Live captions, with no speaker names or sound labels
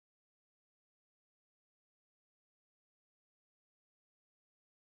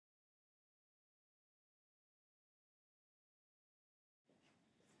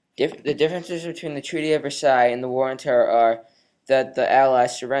The differences between the Treaty of Versailles and the War on Terror are that the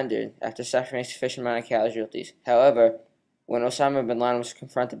Allies surrendered after suffering a sufficient amount of casualties. However, when Osama bin Laden was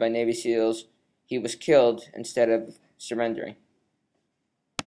confronted by Navy SEALs, he was killed instead of surrendering.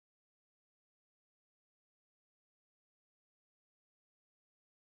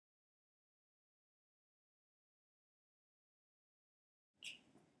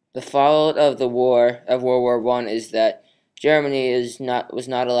 The fallout of the war of World War I is that Germany was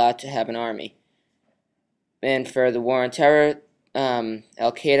not allowed to have an army. And for the War on Terror, Al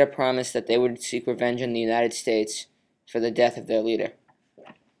Qaeda promised that they would seek revenge on the United States for the death of their leader.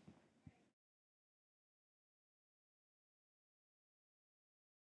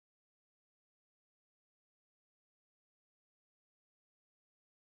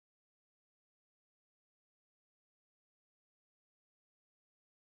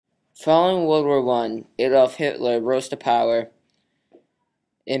 Following World War I, Adolf Hitler rose to power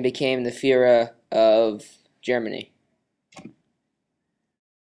and became the Führer of Germany.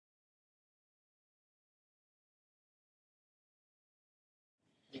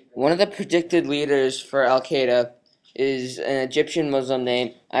 One of the predicted leaders for Al Qaeda is an Egyptian Muslim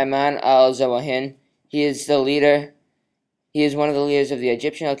named Ayman al-Zawahiri. He is the leader. He is one of the leaders of the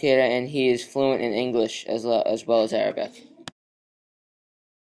Egyptian Al Qaeda, and he is fluent in English as well as Arabic.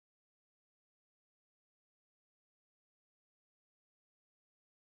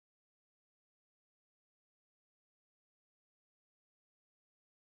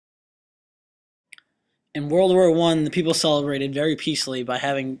 In World War I, the people celebrated very peacefully by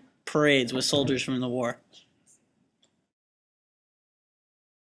having parades with soldiers from the war.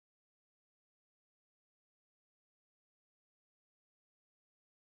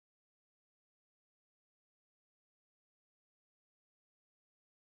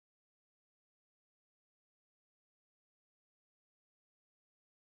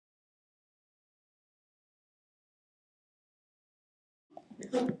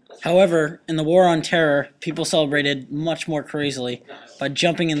 However, in the War on Terror, people celebrated much more crazily by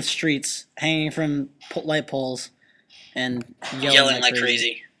jumping in the streets, hanging from light poles, and yelling like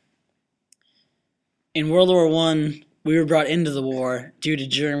crazy. In World War I, we were brought into the war due to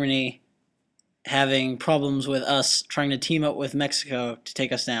Germany having problems with us trying to team up with Mexico to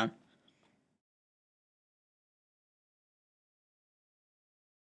take us down.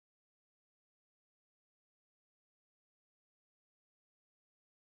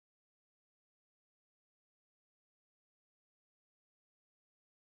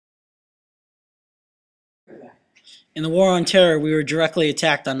 In the War on Terror, we were directly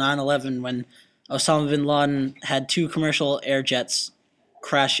attacked on 9/11 when Osama bin Laden had two commercial air jets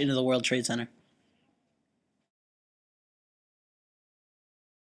crash into the World Trade Center.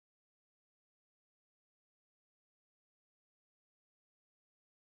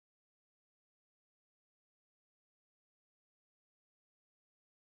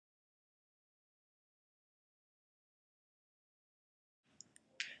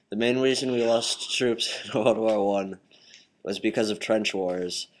 The main reason we lost troops in World War One was because of trench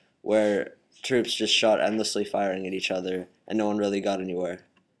wars, where troops just shot endlessly firing at each other, and no one really got anywhere.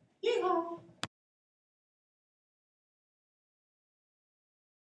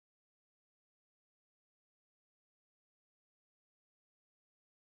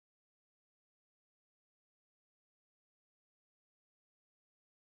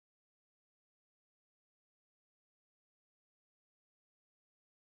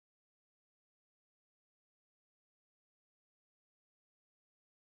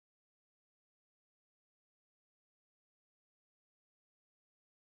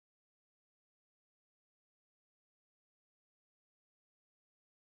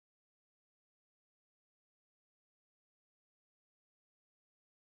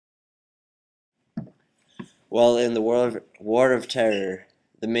 Well, in the War of Terror,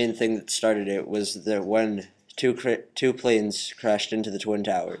 the main thing that started it was that when two planes crashed into the Twin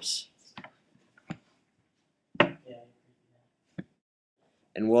Towers.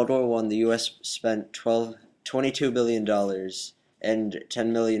 In World War One, the U.S. spent $22 billion dollars, and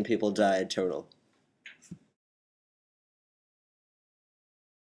 10 million people died total.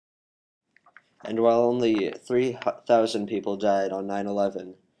 And while only 3,000 people died on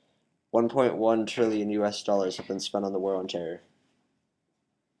 9/11, 1.1 trillion US dollars have been spent on the war on terror.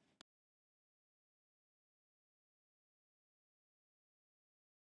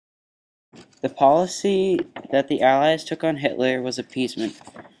 The policy that the Allies took on Hitler was appeasement.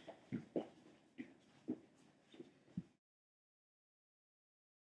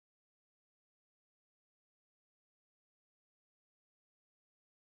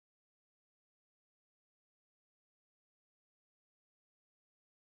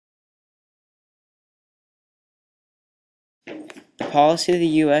 The policy the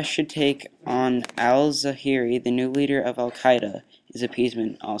U.S. should take on al-Zawahiri, the new leader of al-Qaeda, is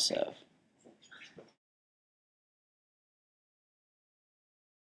appeasement also.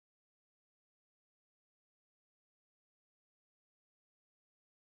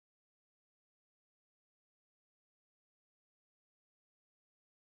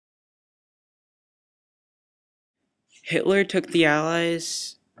 Hitler took the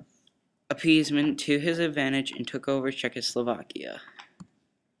Allies' appeasement to his advantage and took over Czechoslovakia.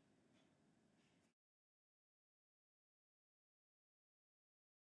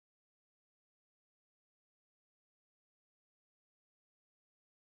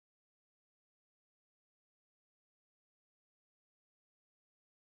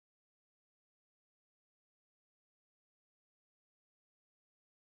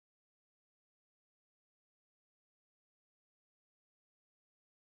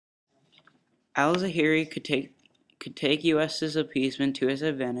 Al-Zawahiri could take U.S.'s appeasement to his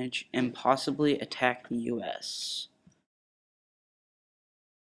advantage and possibly attack the U.S.